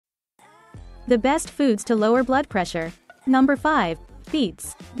The best foods to lower blood pressure. Number 5.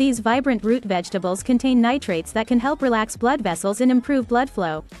 Beets. These vibrant root vegetables contain nitrates that can help relax blood vessels and improve blood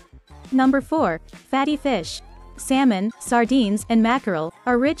flow. Number 4. Fatty fish. Salmon, sardines, and mackerel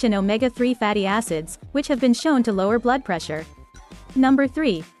are rich in omega-3 fatty acids, which have been shown to lower blood pressure. Number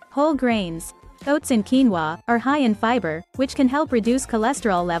 3. Whole grains. Oats and quinoa are high in fiber, which can help reduce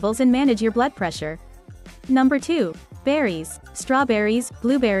cholesterol levels and manage your blood pressure. Number 2. Berries. Strawberries,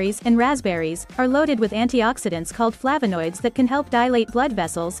 blueberries, and raspberries are loaded with antioxidants called flavonoids that can help dilate blood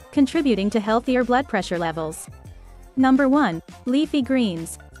vessels, contributing to healthier blood pressure levels. Number 1. Leafy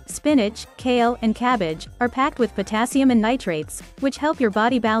greens. Spinach, kale, and cabbage are packed with potassium and nitrates, which help your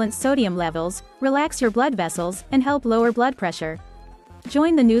body balance sodium levels, relax your blood vessels, and help lower blood pressure.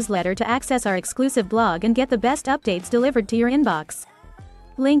 Join the newsletter to access our exclusive blog and get the best updates delivered to your inbox.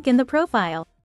 Link in the profile.